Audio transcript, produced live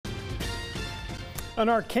An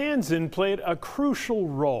Arkansan played a crucial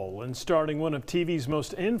role in starting one of TV's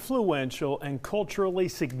most influential and culturally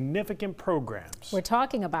significant programs. We're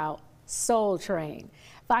talking about Soul Train.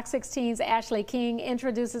 Fox 16's Ashley King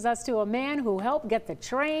introduces us to a man who helped get the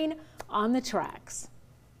train on the tracks.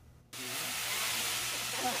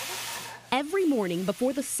 Every morning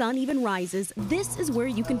before the sun even rises, this is where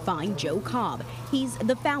you can find Joe Cobb. He's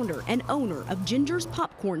the founder and owner of Ginger's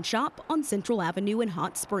Popcorn Shop on Central Avenue in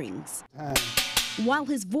Hot Springs. While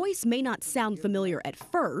his voice may not sound familiar at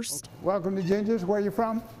first, welcome to Ginger's. Where are you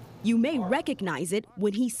from? You may recognize it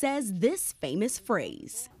when he says this famous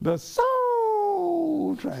phrase. The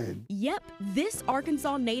Soul Train. Yep, this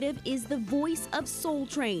Arkansas native is the voice of Soul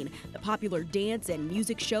Train. The popular dance and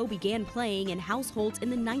music show began playing in households in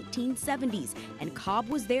the 1970s, and Cobb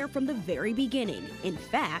was there from the very beginning. In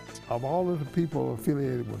fact, of all of the people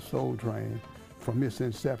affiliated with Soul Train from its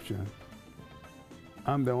inception,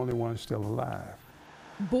 I'm the only one still alive.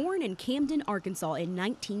 Born in Camden, Arkansas in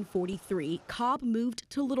 1943, Cobb moved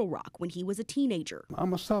to Little Rock when he was a teenager.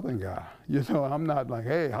 I'm a Southern guy. You know, I'm not like,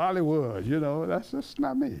 hey, Hollywood, you know, that's just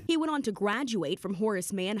not me. He went on to graduate from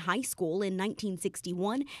Horace Mann High School in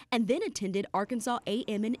 1961 and then attended Arkansas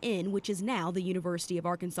AM&N, which is now the University of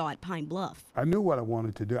Arkansas at Pine Bluff. I knew what I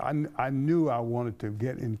wanted to do. I knew I wanted to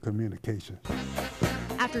get in communication.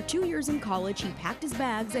 After 2 years in college, he packed his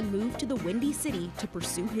bags and moved to the Windy City to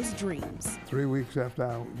pursue his dreams. 3 weeks after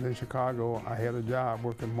I was in Chicago, I had a job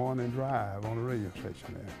working morning drive on a radio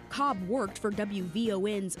station there. Cobb worked for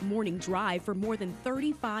WVON's Morning Drive for more than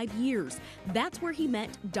 35 years. That's where he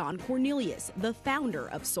met Don Cornelius, the founder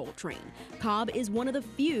of Soul Train. Cobb is one of the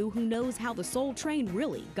few who knows how the Soul Train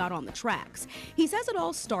really got on the tracks. He says it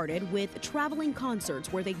all started with traveling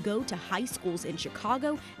concerts where they go to high schools in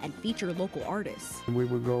Chicago and feature local artists. We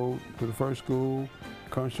would go to the first school,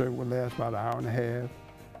 concert would last about an hour and a half,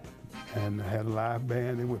 and had a live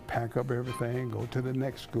band. They would pack up everything, go to the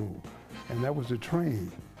next school. And that was the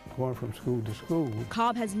train going from school to school.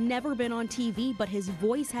 Cobb has never been on TV, but his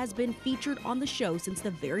voice has been featured on the show since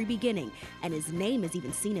the very beginning, and his name is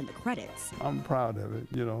even seen in the credits. I'm proud of it,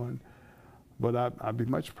 you know, but I'd be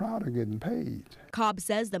much prouder getting paid. Cobb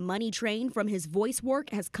says the money train from his voice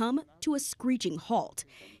work has come to a screeching halt.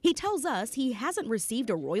 He tells us he hasn't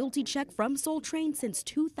received a royalty check from Soul Train since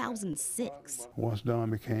 2006. Once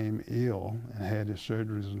Don became ill and had his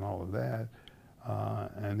surgeries and all of that,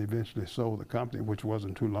 and eventually sold the company, which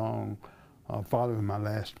wasn't too long following my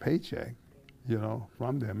last paycheck, you know,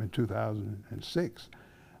 from them in 2006.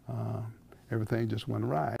 Everything just went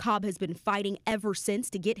right. Cobb has been fighting ever since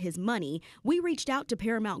to get his money. We reached out to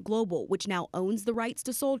Paramount Global, which now owns the rights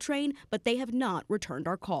to Soul Train, but they have not returned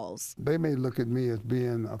our calls. They may look at me as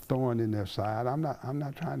being a thorn in their side. I'm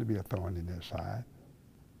not trying to be a thorn in their side.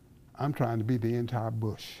 I'm trying to be the entire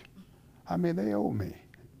bush. I mean, they owe me.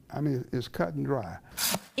 I mean, it's cut and dry.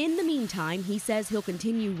 In the meantime, he says he'll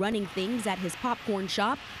continue running things at his popcorn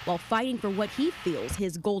shop while fighting for what he feels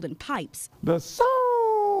his golden pipes. The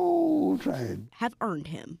Soul Train have earned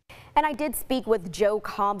him. And I did speak with Joe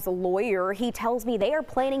Cobb's lawyer. He tells me they are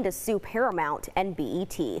planning to sue Paramount and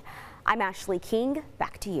BET. I'm Ashley King.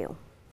 Back to you.